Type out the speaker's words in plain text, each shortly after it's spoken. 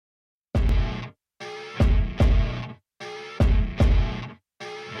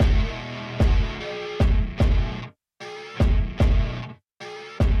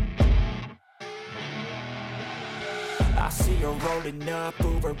window rolling up,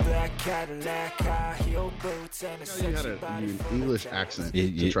 Uber black Cadillac, high heel boots, and a You had sexy body an full of English fat. accent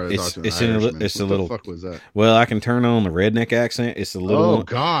It- to try to it's- talk to an it's in a li- Irishman. it's a What little- the fuck was that? Well, I can turn on the redneck accent. It's the little Oh one.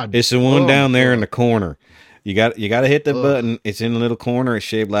 God! It's the one Oh, down there in fuck. the corner. You got to hit the Ugh. button. It's in the little corner. It's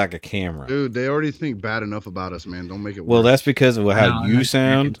shaped like a camera. Dude, they already think bad enough about us, man. Don't make it Well, worse. that's because of how No, you like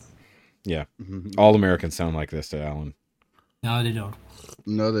sound. Americans. Yeah, all Americans sound like this to Alan. No, they don't.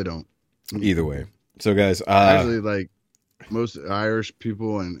 No, they don't. Either way. So, guys, Actually, like most Irish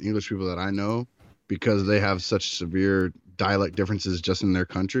people and English people that I know, because they have such severe dialect differences just in their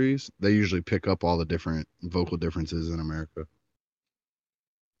countries, they usually pick up all the different vocal differences in America.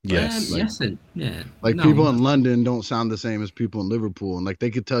 yes, Yeah. Like No, people in London don't sound the same as people in Liverpool, and like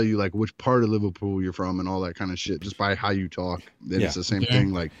they could tell you like which part of Liverpool you're from and all that kind of shit just by how you talk. Then Yeah. it's the same Yeah.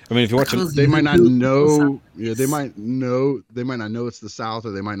 thing. Like I mean, if you're watching, Because they might not Liverpool know. sound- Yeah, they might not know it's the South,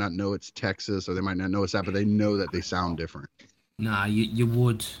 or they might not know it's Texas, or they might not know it's that, but they know that they sound different. Nah, you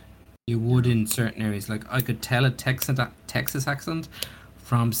would in certain areas. Like I could tell a Texas accent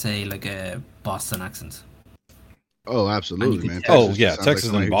from say like a Boston accent. Oh, absolutely, And you man. could tell- oh just yeah, sounds like Texas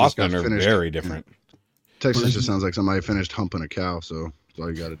somebody and who just Boston got are finished- very different. Texas Well, just sounds like somebody finished humping a cow, so that's all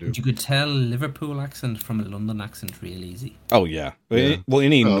you got to do. But you could tell Liverpool accent from a London accent real easy. Oh yeah. Yeah. Well,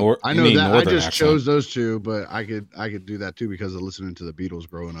 any I know any that. I northern just accent. chose those two, but I could do that too because of listening to the Beatles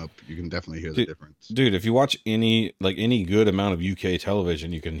growing up. You can definitely hear the difference. Dude, if you watch any good amount of UK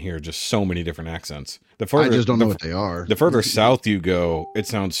television, you can hear just so many different accents. The I further, just don't know the, what they are. the further south you go, it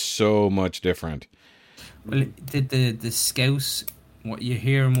sounds so much different. Well, the Scouse, what you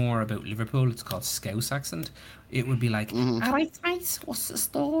hear more about Liverpool, it's called Scouse accent. It would be like, all right, mate, what's the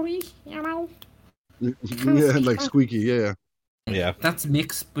story? You know, Yeah, like squeaky. Yeah, Yeah. that's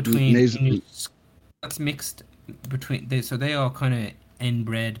mixed between Nasal- English. That's mixed between so they are kind of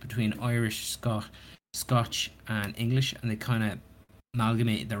inbred between Irish, Scotch, and English, and they kind of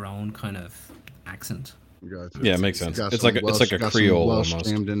amalgamated their own kind of accent. gotcha. Yeah, it makes sense. Got It's some like Welsh- a got some Creole Welsh almost.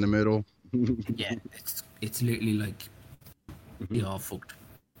 jammed in the middle. Yeah, it's literally like they all fucked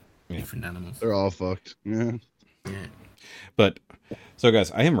Yeah. different animals. They're all fucked. Yeah. Yeah. But so guys,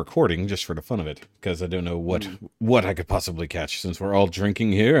 I am recording just for the fun of it because I don't know what I could possibly catch since we're all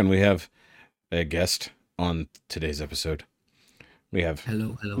drinking here and we have a guest on today's episode. We have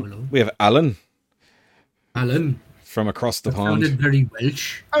Hello. Alan Alan. from across the That pond. sounded very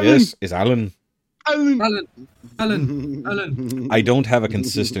Welsh. Yes, it's Alan. Alan. I don't have a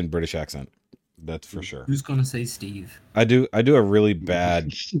consistent British accent. That's for sure. Who's gonna say Steve? I do a really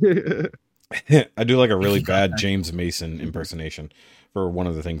bad I do like a really You got bad that. James Mason impersonation for one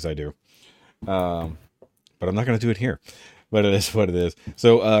of the things I do. But I'm not going to do it here. But it is what it is.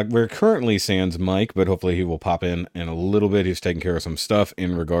 So we're currently sans Mike, but hopefully he will pop in a little bit. He's taking care of some stuff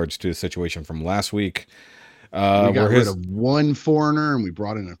in regards to the situation from last week. We got where rid of one foreigner and we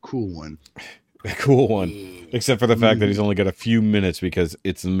brought in a cool one. a cool one, except for the fact that he's only got a few minutes because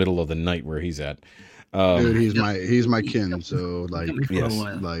it's the middle of the night where he's at. Dude, he's my kin, so like Took me for yes. a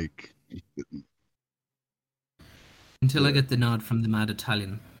while. like Until I get the nod from the mad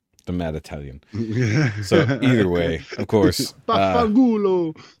Italian. The mad Italian. So either way, of course,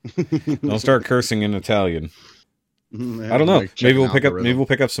 Papagulo. don't start cursing in Italian. I don't know. Maybe we'll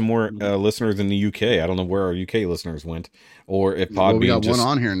pick up some more listeners in the UK. I don't know where our UK listeners went, or if Well, we Podbean got just. one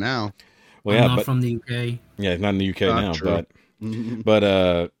on here now. Well, I'm yeah, not but from the UK. yeah, not in the UK now. True.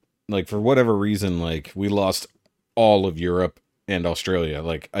 But like for whatever reason, like we lost all of Europe and Australia.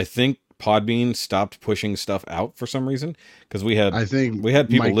 Like I think Podbean stopped pushing stuff out for some reason because I think we had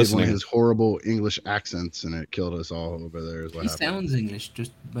people Mike did one listening. of his horrible English accents, and it killed us all over there. Is what He happened. sounds English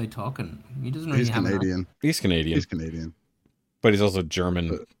just by talking. He doesn't really He's have an Canadian. He's Canadian, He's Canadian. but he's also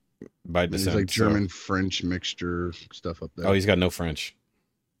German by He's descent. like German French mixture stuff up there. Oh, he's got no French.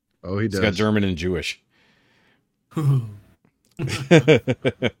 Oh, he He's does. got German and Jewish. That's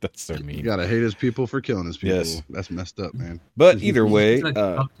so You mean. gotta hate his people for killing his people. Yes. That's messed up, man. But either way, It's like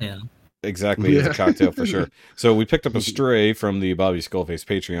a cocktail. exactly, it's a Yeah. cocktail for sure. So we picked up a stray from the Bobby Skullface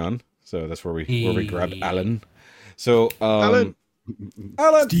Patreon. So that's where we grabbed Hey. Alan. So Alan.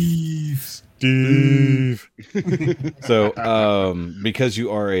 Steve. So because you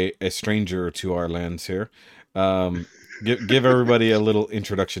are a stranger to our lands here, give everybody a little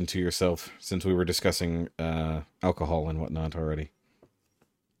introduction to yourself since we were discussing alcohol and whatnot already.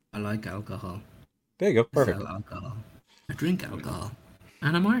 I like alcohol. There you go. I Perfect. sell alcohol. I drink alcohol.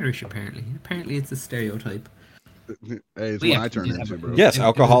 And I'm Irish, apparently. Apparently it's a stereotype. Hey, it's We what I actually turn did have into, a- bro. Yes, It- it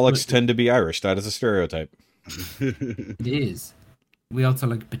alcoholics was- tend to be Irish. That is a stereotype. It is. We also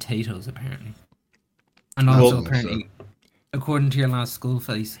like potatoes, apparently. And Well- also, apparently, according to your last school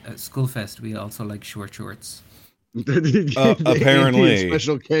fest, we also like short shorts. Apparently.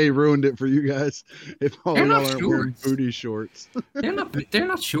 Special K ruined it for you guys. If all They're y'all not aren't wearing shorts. booty shorts. They're not. They're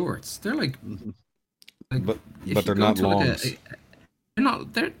not shorts. They're like But if they're you go not to like longs. they're not.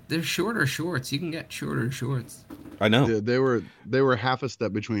 They're shorter shorts. You can get shorter shorts. I know. Yeah, they were half a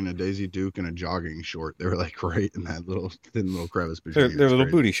step between a Daisy Duke and a jogging short. They were like right in that thin little crevice between. They're It's little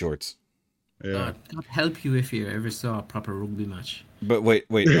crazy. booty shorts. Yeah. God help you if you ever saw a proper rugby match. But wait,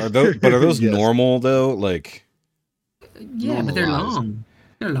 are those Yes. normal though? Like Yeah, but they're Normalized. long.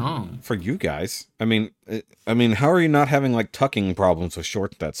 They're long. for you guys? I mean, how are you not having like tucking problems with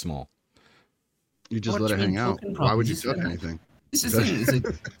shorts that small? You just What let do it you mean hang out. tucking Why would you problems? tuck anything? This is the thing.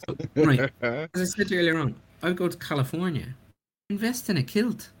 It's like, right. As I said earlier on, I go to California. Invest in a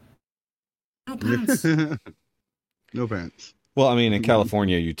kilt. No pants. No pants. Well, I mean, in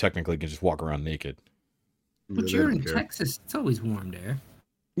California, you technically can just walk around naked. But They you're don't in care. Texas. It's always warm there.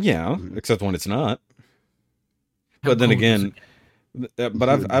 Yeah, Mhm. except when it's not. How But then cold is again, it? but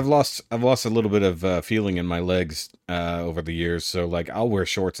I've lost a little bit of feeling in my legs over the years. So like, I'll wear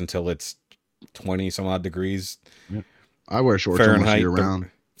shorts until it's 20 some odd degrees I wear shorts almost Fahrenheit. year round.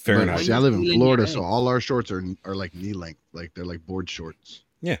 But Fahrenheit. see, I live in Feeling Florida, your so legs. all our shorts are like knee length, like they're like board shorts.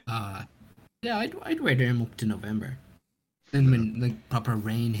 Yeah, I'd wear them up to November. Then when like proper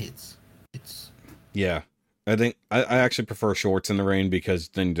rain hits, it's Yeah. I think I actually prefer shorts in the rain because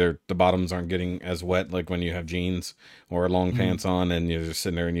then the bottoms aren't getting as wet like when you have jeans or long pants on and you're just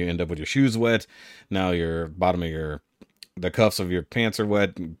sitting there and you end up with your shoes wet. Now your bottom of the cuffs of your pants are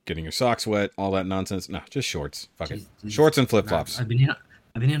wet, getting your socks wet, all that nonsense. No, just shorts. Fuck it. Jeez. Shorts and flip flops. I've been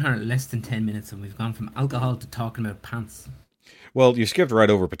in here less than 10 minutes and we've gone from alcohol to talking about pants. Well, you skipped right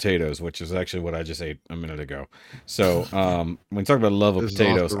over potatoes, which is actually what I just ate a minute ago. So, when you talk about love of This is off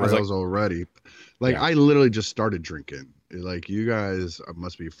potatoes, the I was like, rails already. Like Yeah. I literally just started drinking. Like you guys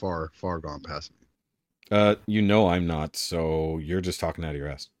must be far gone past me. I'm not, so you're just talking out of your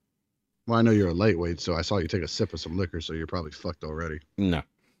ass. Well, I know you're a lightweight, so I saw you take a sip of some liquor, so you're probably fucked already. No.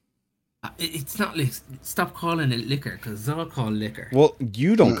 It's not like stop calling it liquor because it's all called liquor. Well,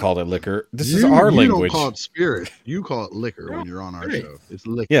 you don't call it liquor. This is You- our you language. don't call it spirit. You call it liquor when you're on our Spirit. show. It's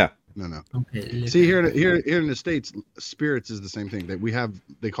liquor. Yeah. No. Okay, liquor. See here in the States, spirits is the same thing. That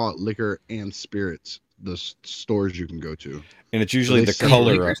they call it liquor and spirits. The stores you can go to. And it's usually they the say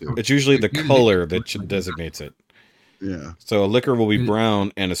color. liquor Of, it's usually the Your color liquor that designates it. Yeah. So a liquor will be Your-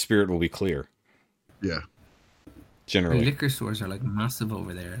 brown and a spirit will be clear. Yeah. Generally. Liquor stores are like massive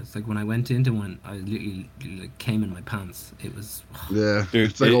over there. It's like when I went into one, I literally like came in my pants. It was Yeah. Dude,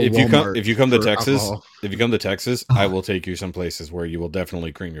 It's like a if Walmart you come to for Texas, alcohol. I will take you some places where you will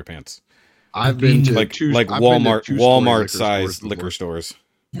definitely cream your pants. I've been to Like two, like I've been to Walmart two-story Walmart liquor size stores liquor before. stores.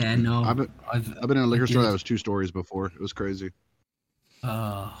 yeah no. I've been in a liquor store that was 2 stories before. It was crazy.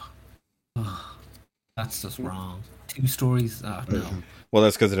 Oh, that's just wrong. 2 stories? No. Well,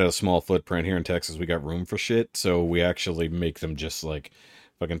 that's because it had a small footprint. Here in Texas, we got room for shit, so we actually make them just like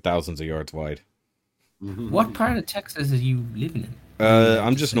fucking thousands of yards wide. What part of Texas are you living in?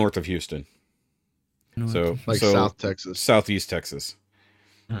 I'm just north of Houston, North so of- Like so South Texas. southeast Texas.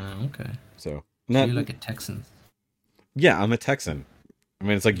 Okay. So So not you're like a Texan. yeah, I'm a Texan. I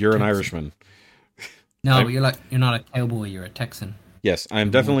mean, it's like you're an Texan. Irishman. No, I'm- you're not a cowboy. You're a Texan. Yes, I'm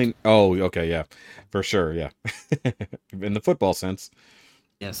definitely. Oh, okay, yeah, for sure, yeah. In the football sense,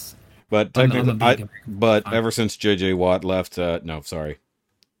 Yes. but I'm a technically, big American but fan. ever since J.J. Watt left, no, sorry.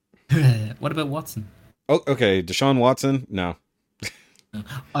 What about Watson? Oh, okay, Deshaun Watson, no.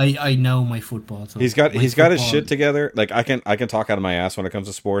 I know my football. So He's got my his football- shit together. Like I can talk out of my ass when it comes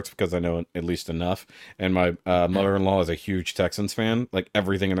to sports because I know at least enough. And my mother-in-law is a huge Texans fan. Like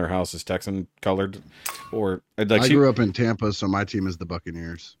everything in their house is Texan colored, or like I grew up in Tampa, so my team is the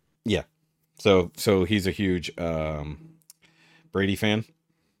Buccaneers. So he's a huge Brady fan.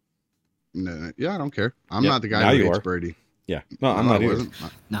 No, yeah, I don't care. I'm Yeah, not the guy now who you hates are. Brady. Yeah, no, I'm I not either. wasn't.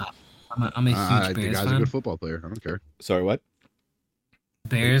 Nah, I'm a huge The Bears guy's a fan. good football player. I don't care. Sorry, what?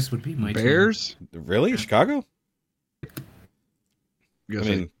 Bears would be my team. Bears? Really, Chicago? You gotta I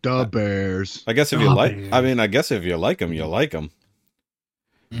say, mean, the Bears. I guess if you Oh, like, Bears. I mean, I guess if you like them, you like them.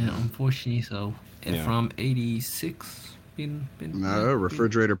 Yeah, unfortunately, so Yeah. from '86, been No,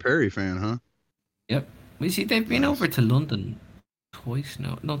 Refrigerator Perry fan, huh? Yep. We see they've been Nice. over to London twice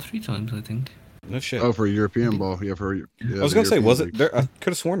now. No, 3 times I think. No shit. Oh, for European ball. Yeah, for. Yeah, I was the gonna say, European was it leagues. there? I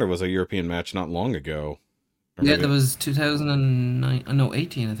could have sworn there was a European match not long ago. Or Yeah, maybe- there was 2009. No,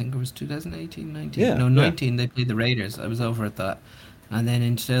 18. I think it was 2018, 19. Yeah, No, yeah. 19. They played the Raiders. I was over at that. And then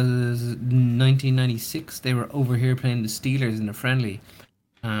in 1996, they were over here playing the Steelers in a friendly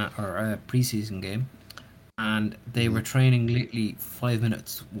or a preseason game, and they were training literally 5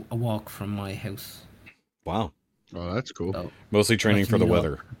 minutes a walk from my house. Wow. Oh, that's cool. So, Mostly training for the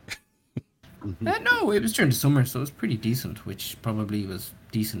weather. no, it was during the summer, so it was pretty decent, which probably was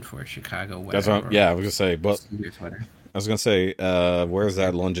decent for Chicago weather. That's what, I was gonna say. But Weather. I was gonna say, where's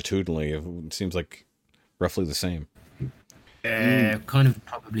that longitudinally? It seems like roughly the same. Kind of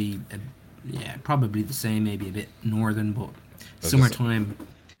probably, probably the same, maybe a bit northern, but That's summertime,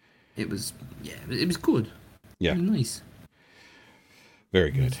 it was good. Yeah. It was nice. Very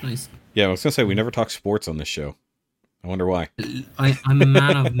It good. was nice. Yeah, I was gonna say we never talk sports on this show. I wonder why. I'm a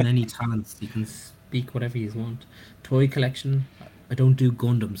man of many talents. You can speak whatever you want. Toy collection. I don't do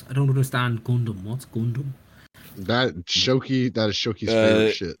Gundams. I don't understand Gundam. What's Gundam? That is Shoki's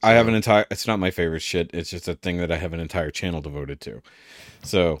favorite shit. I have an entire. It's not my favorite shit. It's just a thing that I have an entire channel devoted to.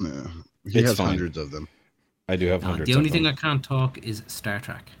 So Yeah. He it's has fine. hundreds of them. I do have hundreds. The only of thing them. I can't talk is Star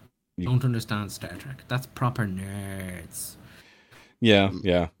Trek. Don't understand Star Trek. That's proper nerds. Yeah.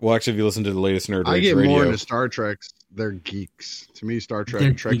 Well, actually, if you listen to the latest Nerd I Rage get Radio, more into Star Treks. They're geeks. To me, Star Trek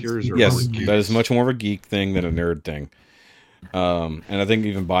They're Trekkers geeks. are yes, really geeks. that is much more of a geek thing than a nerd thing. And I think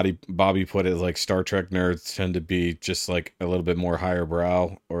even Bobby put it like Star Trek nerds tend to be just like a little bit more higher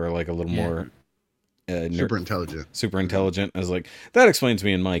brow or like a little more super intelligent. Super intelligent. I was like, that explains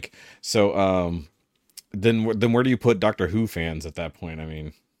me and Mike. So then where do you put Doctor Who fans at that point? I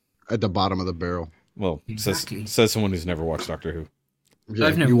mean, At the bottom of the barrel. well, Exactly. says someone who's never watched Doctor Who. Yeah,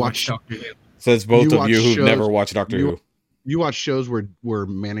 I've never you watched Doctor Who. Says both You of you watch who've shows- never watched Doctor you- Who. You watch shows where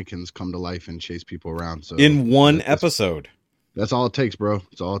mannequins come to life and chase people around. So In one that's- episode. That's all it takes, bro.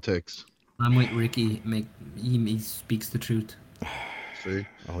 That's all it takes. I'm with Ricky. He speaks the truth. See,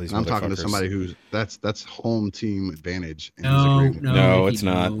 All these and I'm talking to motherfuckers. somebody who's that's home team advantage. And he's No, agreeing with me. No, Ricky, it's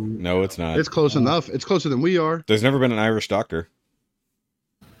not. no. No, it's not. It's close enough. It's closer than we are. There's never been an Irish doctor.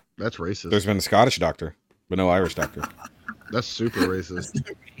 That's racist. There's been a Scottish doctor, but no Irish doctor. That's super racist.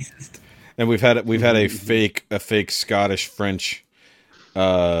 And we've had a fake Scottish French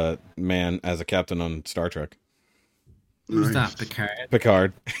man as a captain on Star Trek. Who's Nice. that? Picard.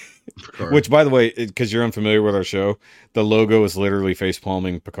 Picard. Picard. Which, by the way, because you're unfamiliar with our show, the logo is literally face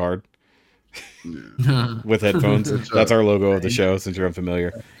palming Picard with headphones. That's our logo of the show. Since you're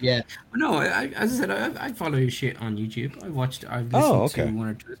unfamiliar. Yeah. No, as I said, I follow his shit on YouTube. I've listened okay. to one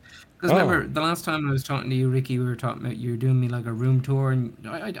or two. Because Oh. remember, the last time I was talking to you, Ricky, we were talking about you were doing me like a room tour, and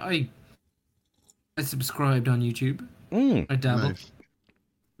I subscribed on YouTube. I dabbled. Nice.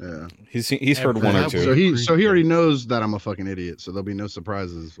 Yeah. He's heard one or So two. he already knows that I'm a fucking idiot. So there'll be no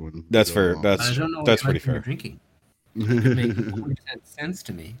surprises when. That's we go fair. along. That's I don't know that's what pretty you're fair. drinking. It makes 100% sense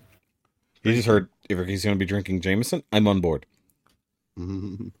to me. He just heard if he's going to be drinking Jameson, I'm on board.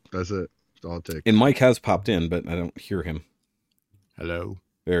 That's it. That's all it takes. And Mike has popped in, but I don't hear him. Hello.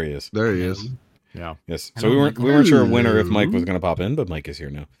 There he is. There he is. Yeah. Yes. So Hello, we weren't sure when or if Mike Hello. was going to pop in, but Mike is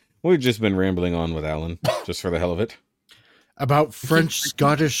here now. We've just been rambling on with Alan just for the hell of it. About French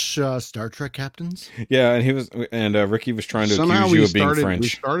Scottish Star Trek captains. Yeah, and Ricky was trying to Somehow accuse you we of being started. We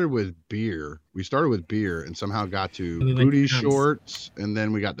French. started with beer. And somehow got to We went booty to shorts, and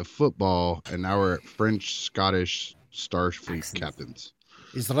then we got to football, and now we're at French Scottish Starfleet Accents. captains.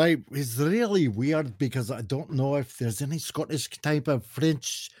 It's really weird because I don't know if there's any Scottish type of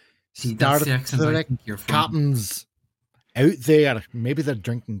French See, Star that's the accent I Trek think you're from. captains out there. Maybe they're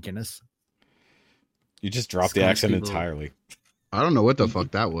drinking Guinness. You just dropped the Scottish accent people. entirely. I don't know what the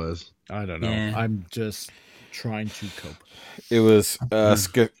fuck that was. I don't know. Yeah. I'm just trying to cope. It was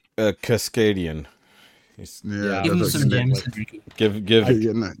Cascadian. Yeah, Give him that's some like- gems, Ricky. Give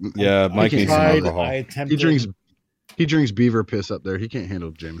Yeah, Mike needs some Tried, alcohol. I he attempted. drinks beaver piss up there. He can't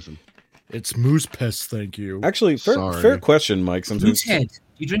handle Jameson. It's moose piss, thank you. Actually, Sorry. fair question, Mike. Sometimes Moosehead. Do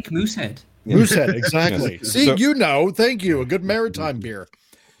you drink Moosehead? Moosehead, exactly. Yes. See, So- you know, thank you. A good maritime beer.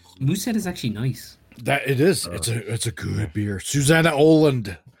 Moosehead is actually nice. That it is. It's a good beer. Susanna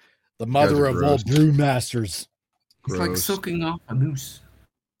Oland, the mother are of all gross. brewmasters. It's like Gross. sucking off a moose.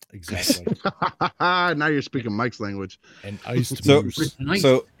 Exactly. Now you're speaking Mike's language. And iced So- moose. It's nice.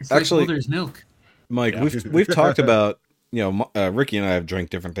 So, it's actually- like mother's milk. Mike, Yeah. we've talked about, Ricky and I have drank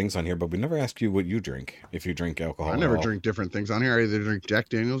different things on here, but we never asked you what you drink if you drink alcohol. I at never all. drink different things on here. I either drink Jack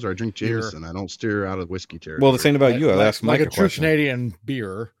Daniels or I drink Beer. Jameson. I don't steer out of whiskey territory. Well, the same about you. I asked Mike like a a true question. Canadian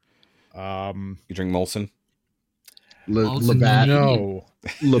beer. You drink Molson? Also Labatt. No.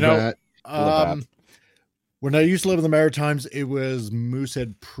 Labatt. Um, when I used to live in the Maritimes, it was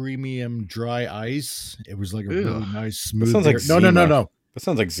Moosehead Premium Dry Ice. It was like a Ew. really nice, smooth sounds like beer. No. Zima. That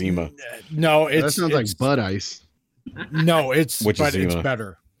sounds like Zima. No, That it's sounds like Bud Ice. No, it's Which is but it's Zima.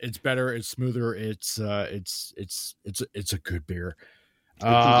 better. It's better. It's smoother. It's a good beer. It's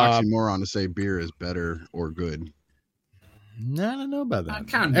an oxymoron to say beer is better or good. No, I don't know about that. It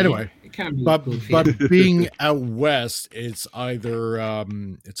can be. Anyway, It can be but good but feeling. being out west, it's either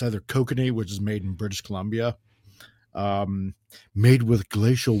kokanee, which is made in British Columbia, made with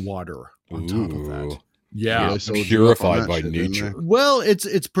glacial water on top of that. Ooh. Yeah. They sold you up on Purified that by shit, didn't nature. they? Well,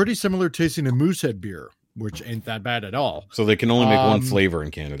 it's pretty similar tasting to Moosehead beer, which ain't that bad at all. So they can only make one Um, flavor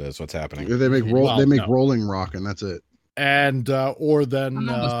in Canada. Is what's happening. They make Well, no. Rolling Rock, and that's it. And or then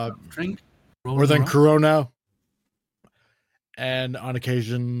Drink. or then Rock. Corona. And on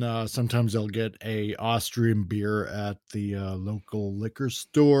occasion, sometimes they'll get a Austrian beer at the local liquor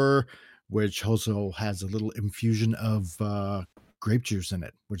store, which also has a little infusion of grape juice in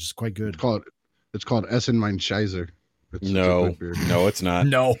it, which is quite good. It's called N.Y.M.I.A. It's a No, good beer. no, it's not.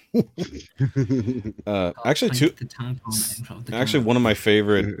 No. Actually, Drink the tampon out of the Actually, can. one of my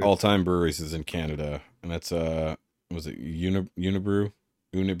favorite all-time breweries is in Canada, and that's was it Unibrew?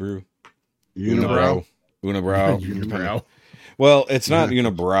 Unibrow. Unibrow. Well, it's not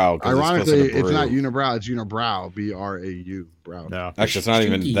Unibrow. 'Cause Ironically, it's it's not brew. Unibrow. It's Unibrow. Brau. Brow. No. Actually, it's not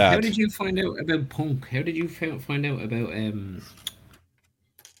even Stinky, that. How did you find out about punk? How did you find out about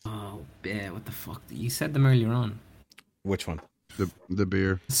what the fuck? You said them earlier on. Which one? The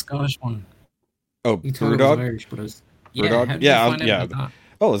beer. The Scottish one. Oh, You thought it was Brewdog. Irish, but it was. Brewdog? How did Yeah, you find yeah. out about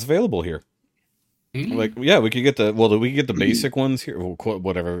Oh, it's available here. that? Really? Like, yeah, we could get the basic ones here, well,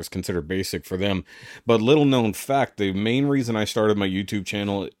 whatever is considered basic for them. But little known fact, the main reason I started my YouTube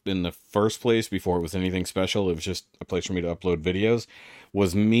channel in the first place, before it was anything special, it was just a place for me to upload videos,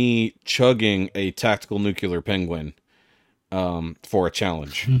 was me chugging a tactical nuclear penguin for a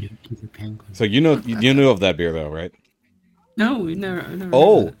challenge. So you know of that beer though, right? No, we never. I never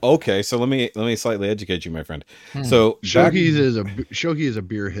Oh, heard of it. okay. So let me slightly educate you, my friend. So back- Shoki is a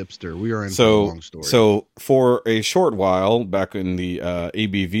beer hipster. We are in for a long story. So for a short while back in the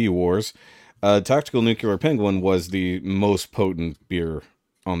ABV wars, Tactical Nuclear Penguin was the most potent beer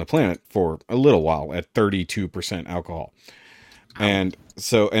on the planet for a little while at 32% alcohol. And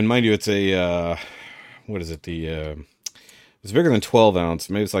so, and mind you, it's a what is it? It's bigger than 12 ounce.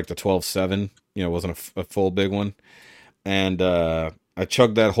 Maybe it's like the 12.7. You know, it wasn't a full big one. And I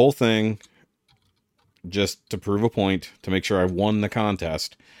chugged that whole thing just to prove a point, to make sure I won the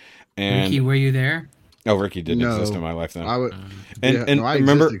contest. And Ricky, were you there? oh, Ricky didn't No, exist in my life then. I would. And I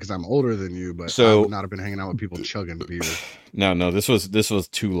remember, because I'm older than you, but So- I would not have been hanging out with people chugging beer. no, this was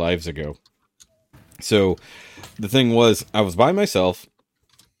 2 lives ago. So the thing was, I was by myself,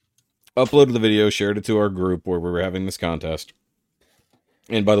 uploaded the video, shared it to our group where we were having this contest.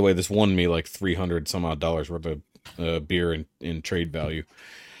 And by the way, this won me like $300 some odd worth of beer in trade value.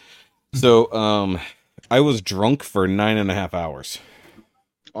 So I was drunk for 9.5 hours.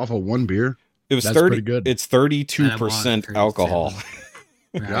 Off of one beer. It was That's 30. pretty good. It's 32% alcohol.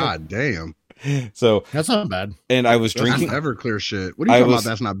 God damn. So, That's not bad. and I was That's drinking. Everclear shit. What are you talking about?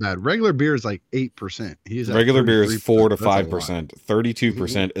 That's not bad. Regular beer is like 8%. He's at Regular beer is 4 to 33%. That's a lot. 5%.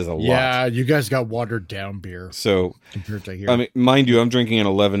 32% is a lot. Yeah, you guys got watered down beer So, compared to here. I mean, mind you, I'm drinking an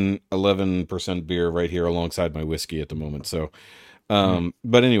 11% beer right here alongside my whiskey at the moment. So,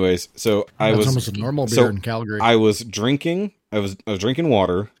 but anyways, so I That's was almost a normal beer so in Calgary. I was drinking. I was drinking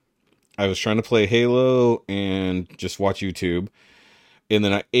water. I was trying to play Halo and just watch YouTube, and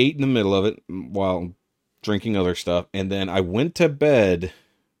then I ate in the middle of it while drinking other stuff, and then I went to bed.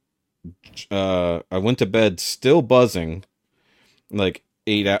 I went to bed still buzzing, like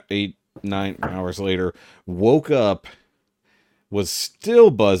 9 hours later. Woke up, was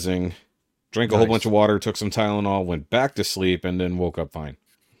still buzzing. Drank a whole Nice. bunch of water, took some Tylenol, went back to sleep, and then woke up fine.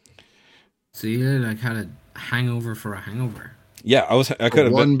 So you like had a hangover for a hangover. Yeah, I could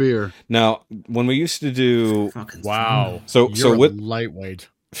have One been. beer. Now, when we used to do, Fucking Wow. so You're a with lightweight.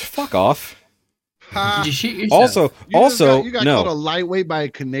 fuck off. Did you shit yourself? Also, you got no. called a lightweight by a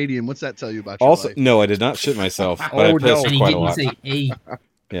Canadian. What's that tell you about your Also, life? no, I did not shit myself, but I Oh, pissed no. and he quite a didn't lot. say A.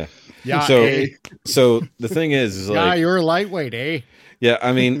 Yeah. Yeah, So- eh? So the thing is Yeah, like, you're a lightweight, eh? yeah,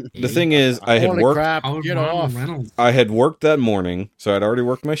 I mean, the thing is, I had Holy worked. crap, Howard get Ron off. Reynolds. I had worked that morning, so I'd already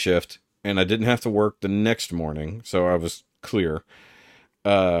worked my shift, and I didn't have to work the next morning, so I was clear.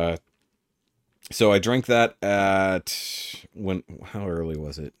 So I drank that at how early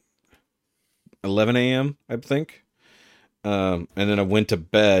was it? 11 a.m. I think. And then I went to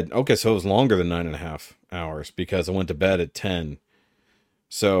bed. Okay, so it was longer than 9.5 hours because I went to bed at 10.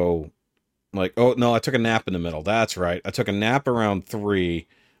 So, like, oh no, I took a nap in the middle. That's right. I took a nap around 3,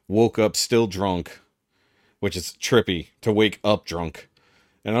 woke up still drunk, which is trippy to wake up drunk.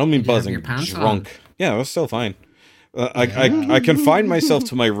 And I don't mean Did you have buzzing, your pants drunk. on? Yeah, it was still fine. I confined myself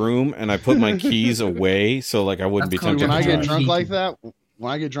to my room and I put my keys away so like I wouldn't That's be called tempted When to I get drive. drunk like that,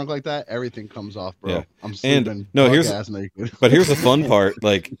 when I get drunk like that, everything comes off, bro. Yeah. I'm sleeping. No, buck here's ass naked. but here's the fun part,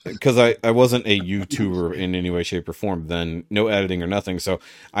 like, because I wasn't a YouTuber in any way, shape, or form then, no editing or nothing, so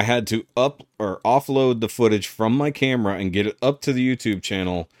I had to up or offload the footage from my camera and get it up to the YouTube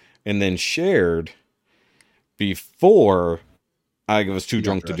channel and then shared before I was too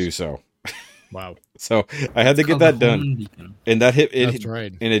drunk to do so. Wow. So I had to get that done, and that hit it. That's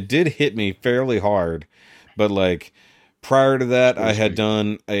right. And it did hit me fairly hard, but like prior to that, I had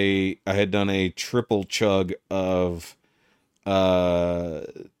done a triple chug of.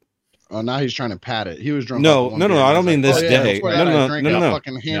 Oh, now he's trying to pat it. He was drunk. No. I don't mean this day. No. No.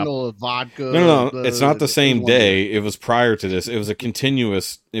 Fucking handle of vodka. No. It's not the same day. It was prior to this. It was a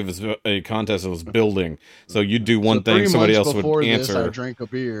continuous. It was a contest that was building. So you'd do one thing, somebody else would answer. I drank a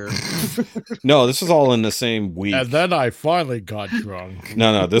beer. No, this was all in the same week. And then I finally got drunk.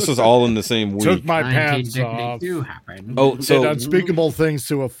 No, this was all in the same week. Took my pants off. Oh, so did unspeakable things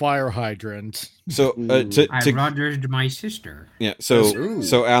to a fire hydrant. So I Rogered my sister. Yeah.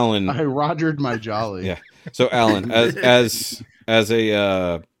 So Alan, I Rogered my jolly. Yeah. So Alan, as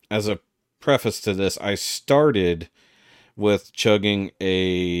a preface to this, I started with chugging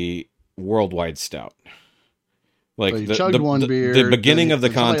a worldwide stout. Like so chugged one beer. The beginning of the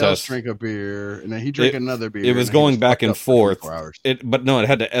contest, drink a beer, and then he drank another beer. It was going back and forth. But no, it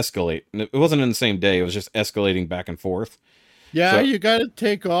had to escalate. It wasn't in the same day. It was just escalating back and forth. Yeah, So- you got to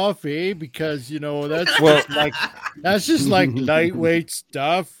take off, because that's just like lightweight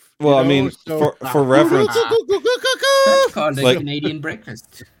stuff. Well, I mean, for reference, That's called a Like- Canadian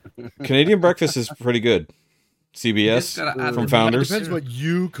breakfast. Canadian breakfast is pretty good. CBS just gotta add from a- Founders. Depends what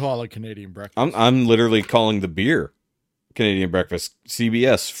you call a Canadian breakfast. I'm literally calling the beer Canadian breakfast.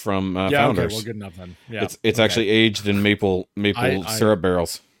 CBS from yeah, Founders. okay, well, good enough then. Yeah, It's okay. actually aged in maple syrup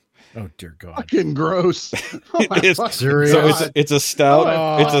barrels. Oh dear God! fucking gross. It's- Serious? So it's a stout.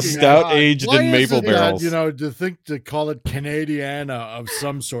 Oh, it's a stout God. aged Why in is maple it barrels. that, to call it Canadiana of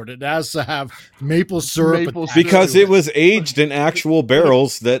some sort, it has to have maple syrup. Maple attached syrup. Because to it was aged in actual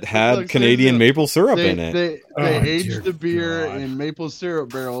barrels that had Look, Canadian maple syrup in it. They Oh, dear aged the beer God. in maple syrup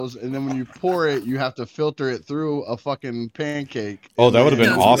barrels, and then when you pour it, you have to filter it through a fucking pancake. Oh, that would have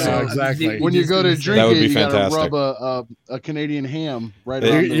been And awesome. Yeah, exactly. When you go to drink That would it, be you fantastic. gotta rub a Canadian ham right You-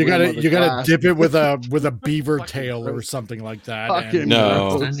 around You the gotta rim of the you gotta glass. dip it with a beaver tail or something like that. Fucking And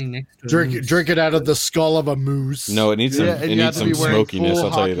No. Standing next to drink it out of the skull of a moose. No, it needs some. Yeah, and It you have needs to be some wearing smokiness. full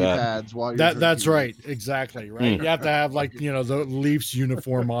I'll tell you hockey that. pads while you're That's drinking. right, exactly right. You have to have the Leafs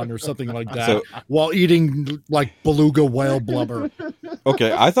uniform on or something like that So- while eating like beluga whale blubber.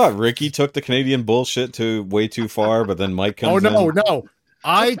 Okay, I thought Ricky took the Canadian bullshit to way too far, but then Mike Oh comes no, in. no,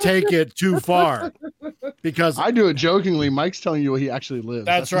 I take it too far because I do it jokingly. Mike's telling you where he actually lives.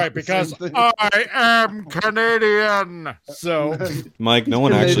 that's right not the same because thing. I am Canadian. So Mike, no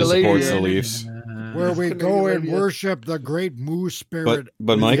one actually supports the Canadian. Leafs. where we Canadian go and radio. worship the great moose spirit,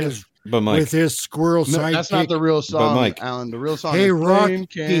 But with Mike, his, but Mike, with his squirrel No, sidekick. that's not the real song, Mike- Alan. The real song Hey, is Rocky, Blame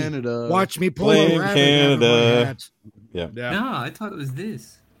Canada. watch me pull Blame a rabbit out of Canada. my hat. Yeah. No, I thought it was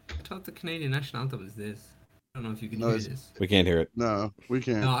this. I thought the Canadian national anthem was this. I don't know if you can No, hear it's- this. we can't hear it. No, we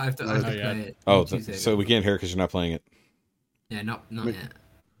can't. No, I have to Not play yet. it. Oh, Two seconds. so we can't hear it because you're not playing it. Yeah, not Wait. yet.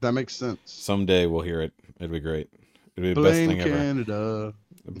 That makes sense. Someday we'll hear it. It'd be great. It'd be the Blame best thing ever. Canada.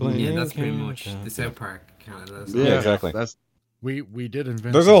 Blame Yeah, that's pretty much Canada. the South Park Canada. Yeah, exactly. That's We did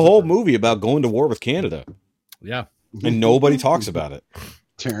invent. There's a whole movie about going to war with Canada, Yeah. and nobody talks about it.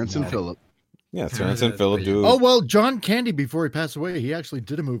 Terrence and Phillip. Yeah, Canada Terrence and is Phillip do. Oh well, John Candy before he passed away, he actually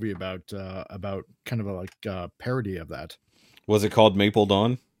did a movie about kind of a parody of that. Was it called Maple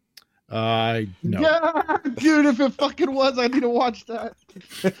Dawn? No. Yeah, dude, if it fucking was, I need to watch that.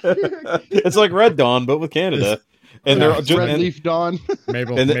 It's like Red Dawn, but with Canada. And Yeah, they're it's just, Red and, Leaf Dawn.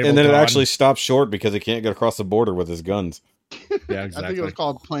 Mabel, and, Mabel and then it Dawn. actually stops short because he can't get across the border with his guns. Yeah, I think it exactly. was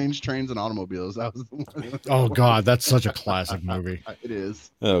called Planes, Trains, and Automobiles. That was the one. Oh God, that's such a classic movie. It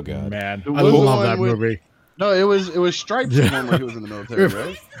is. Oh god. Man, It I was the love one that with- movie. No, it was Stripes, the one where he was in the military,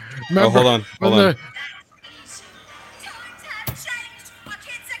 right? Remember Oh, hold on. when Hold on. Times have changed. Our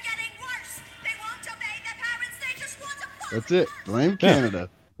kids are getting worse. They won't obey their parents. They just want to fuck. That's it. Blame Canada.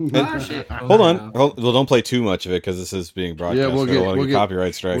 Ah, shit. Hold on. Well, don't play too much of it because this is being broadcast. Yeah, we'll We don't get- wanna we'll get-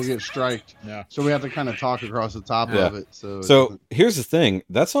 copyright strikes. We'll get striked. Yeah. So we have to kind of talk across the top Yeah. of it. So, it So doesn't- here's the thing: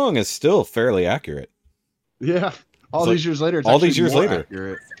 that song is still fairly accurate. yeah, all So- these years later, it's all actually these years more later.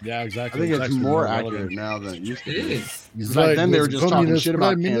 accurate. Yeah, I exactly. think it's actually more relevant. accurate now than it used to It be. is. He's Back then they were "Was just talking communist shit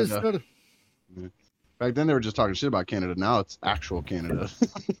about Prime Canada. Minister?" Back then they were just talking shit about Canada. Now it's actual Canada.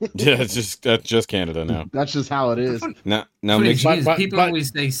 Yeah, that's just Canada now. That's just how it is. Now Funny make thing is, But- people but-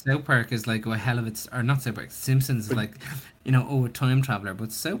 always say South Park is like a hell of it, or not South Park. Simpsons is like, a time traveler,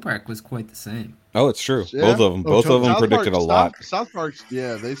 but South Park was quite the same. Oh, it's true. Yeah. Both of them. Oh, Both of them South predicted Park- a lot. South Park's,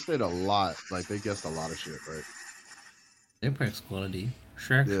 yeah, they said a lot. Like they guessed a lot of shit, right? South Park's quality.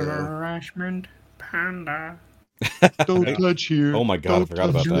 Sexual Yeah. harassment, panda. Don't touch here. Oh my God, I Don't forgot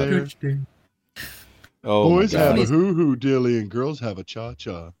about touch that. there. Oh my Boys have God. a hoo-hoo dilly and girls have a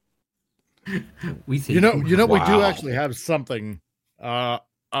cha-cha. We think You know, we do Wow. actually have something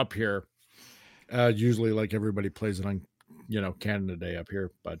up here. Usually, like everybody plays it on, Canada Day up here.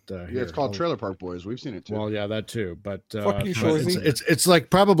 But Yeah, it's called Trailer Park Boys. We've seen it too. Well, yeah, that too. But Fuck you, but Shorzy. it's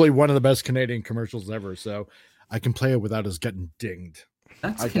like probably one of the best Canadian commercials ever. So I can play it without us getting dinged.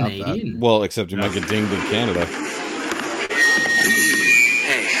 That's I doubt that. Canadian. Well, except you might get dinged in Canada.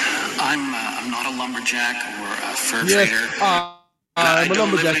 Hey, I'm not a lumberjack or a fur trader. I I'm a don't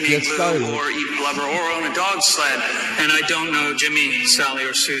lumberjack. live in an Yes, igloo sorry. or eat blubber or own a dog sled. And I don't know Jimmy, Sally,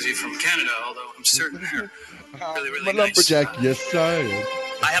 or Susie from Canada, although I'm certain they're really I'm a nice. lumberjack. Yes, I am.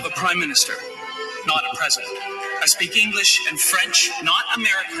 I have a prime minister, not a president. I speak English and French, not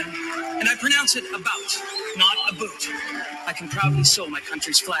American, and I pronounce it about, not a boot. I can proudly sew my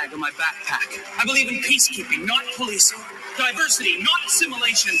country's flag on my backpack. I believe in peacekeeping, not policing. Diversity, not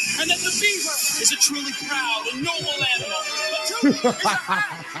assimilation. And that the beaver is a truly proud and noble animal. The tooth is a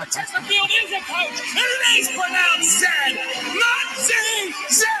hat. The Chesterfield is a coach. And it is pronounced Z, not Z.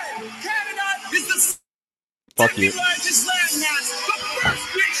 Z. Canada is the Fuck you. second largest landmass, the first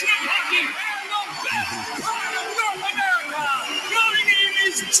nation of hockey, and the best part of North America. My name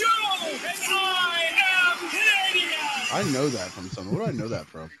is Joe, and I am Canadian. I know that from something. Where do I know that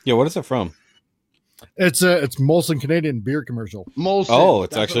from? Yeah, what is it from? It's Molson Canadian beer commercial. Molson. Oh,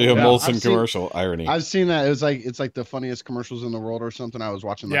 it's That's actually a what- Molson I've seen- commercial. Irony. I've seen that. It's like the funniest commercials in the world or something. I was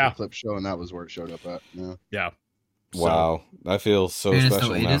watching like Yeah. a clip show, and that was where it showed up at. Yeah. Yeah. Wow, that feels so Fairness, special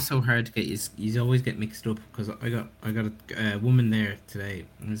though, it now. is so hard to get. You always get mixed up because I got a woman there today.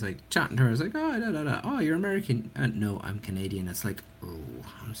 And I was like chatting to her. I was like, oh, you're American. No, I'm Canadian. It's like, oh,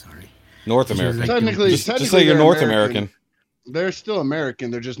 I'm sorry. North She was American. like- Technically, Just technically say you're they're North American. They're still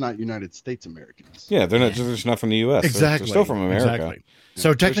American. They're just not United States Americans. Yeah, they're not. They're just not from the U.S. Exactly. They're still from America. Exactly.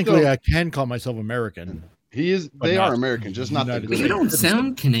 So technically, still- I can call myself American. He is. But They not are American, just not the United good. But you don't Americans.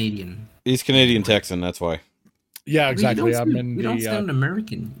 sound Canadian. He's Canadian Texan. That's why. Yeah, Well, exactly. You don't, I'm sound, in you don't the. sound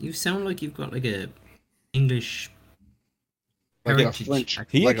American. You sound like you've got like a English Like a heritage. French.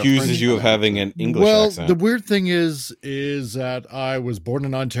 He like a accuses French you of accent. having an English well, accent. the weird thing is that I was born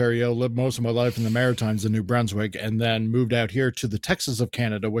in Ontario, lived most of my life in the Maritimes in New Brunswick, and then moved out here to the Texas of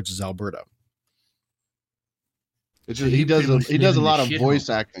Canada, which is Alberta. It's So just, he you does. pretty much He live does a in the lot of shithole. voice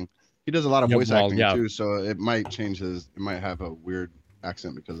acting. He does a lot of Yeah, voice well, acting yeah. too, so it might change his. It might have a weird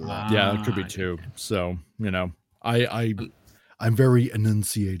accent because of that. Yeah, it could be Ah, too. So I'm very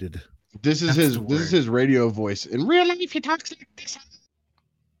enunciated. This is That's his. the This is word. his radio voice. In real life, he talks like this.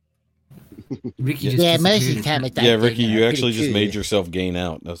 Ricky just Yeah, most of disappeared. the time it's Yeah, like Ricky, you pretty actually just cool. made yourself gain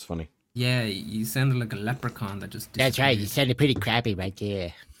out. That's funny. Yeah, you sounded like a leprechaun that just That's right. You disappeared. sounded pretty crappy right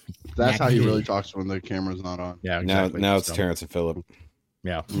there. That's how he Yeah. really talks when the camera's not on. Yeah, exactly. Now it's So, Terrence and Phillip.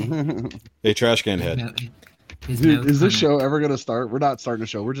 Yeah. Hey, trash can His head. mouth- his Dude, mouth is this kinda- show ever gonna start? We're not starting a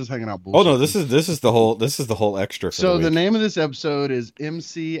show. We're just hanging out. Oh Bullshit. no, this is the whole extra. For So the the week. name of this episode is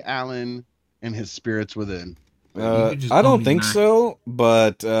MC Allen and his spirits within. You could just I call don't me think Mac. so,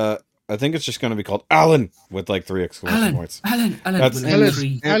 but I think it's just going to be called Alan with like 3 exclamation Alan, points. Alan, That's- with Alan,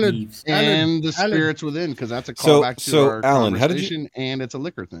 three Alan. leaves. And the Alan. spirits within, because that's a So- callback to so, our Alan, how did you- conversation, and it's a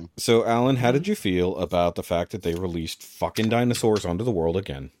liquor thing. So, Alan, how did you feel about the fact that they released fucking dinosaurs onto the world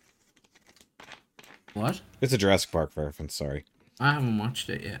again? What? It's a Jurassic Park reference. Sorry. I haven't watched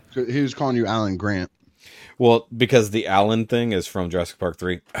it yet. He was calling you Alan Grant. Well, because the Alan thing is from Jurassic Park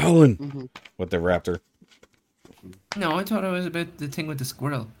 3. Alan Mhm. with the raptor. No, I thought it was about the thing with the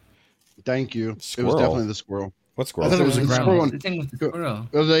squirrel. Thank you. It Squirrel. was definitely the squirrel. What I squirrel? thought it was a the ground. squirrel. The thing with the squirrel.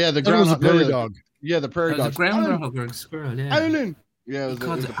 It was, yeah, the I thought it was a ground. prairie yeah, dog. Yeah, the prairie It was dog. a ground Alan, hog or a squirrel, yeah. Alan. Yeah, it was, He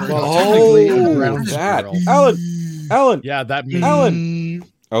called the it- prairie Well, dog. technically, a Oh, ground that squirrel. Alan. Yeah, that means Alan.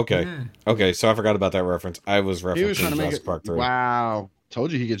 Okay. Yeah. Okay, so I forgot about that reference. I was He was referencing trying to make Jurassic it. Park 3. Wow.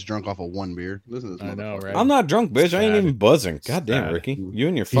 Told you he gets drunk off of one beer. Listen to this. I know, motherfucker. right? I'm not drunk, bitch. I ain't Sad. even buzzing. God damn, Sad. Ricky. You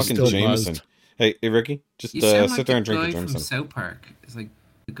and your He's fucking still Jameson. buzzed. Hey, Ricky, just You sound sit like there the and drink guy your from Jameson. South Park. It's like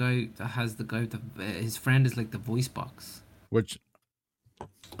the guy that has the guy that his friend is like the voice box. which.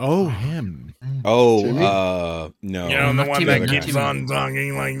 Oh, him. Oh, Timmy? no. You know, the Not one Timmy, that not keeps Timmy. on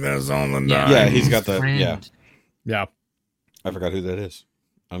talking like this all the time. Yeah, Yeah, he's his got the- friend. yeah. Yeah. I forgot who that is.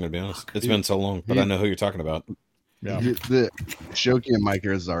 I'm gonna be honest. It's been so long, but I know who you're talking about. Yeah. The Shoki and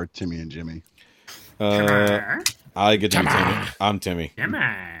Micahs are Timmy and Jimmy. I get to be Timmy. I'm Timmy.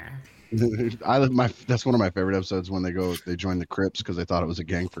 That's one of my favorite episodes when they join the Crips because they thought it was a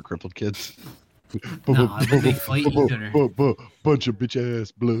gang for crippled kids. No, they fight each other. Bunch of bitch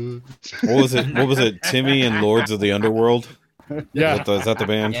ass blood. What was it? Timmy and Lords of the Underworld? Yeah. Is that the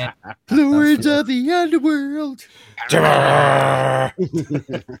band? Yeah. Lords of the Underworld.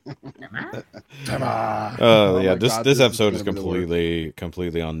 Oh Yeah. my This God, this this episode is is gonna be the worst.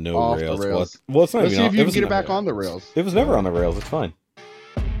 completely on no Off the rails. rails. Well, it's not Let's even. see if you it can was get it never- back on the rails. It was never on the rails. It's fine.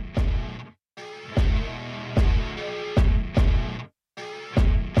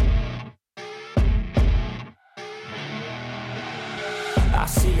 I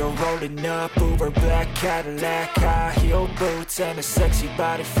see her rolling up, Uber black Cadillac, high heel boots and a sexy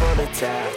body full of tats.